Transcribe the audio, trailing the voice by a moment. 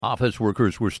Office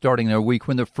workers were starting their week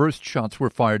when the first shots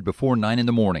were fired before 9 in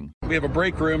the morning. We have a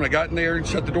break room. I got in there and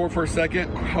shut the door for a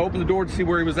second. I opened the door to see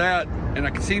where he was at, and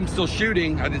I could see him still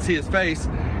shooting. I didn't see his face,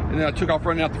 and then I took off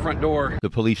running out the front door. The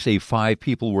police say 5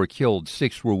 people were killed,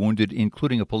 6 were wounded,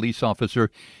 including a police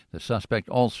officer. The suspect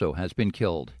also has been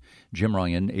killed. Jim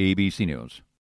Ryan, ABC News.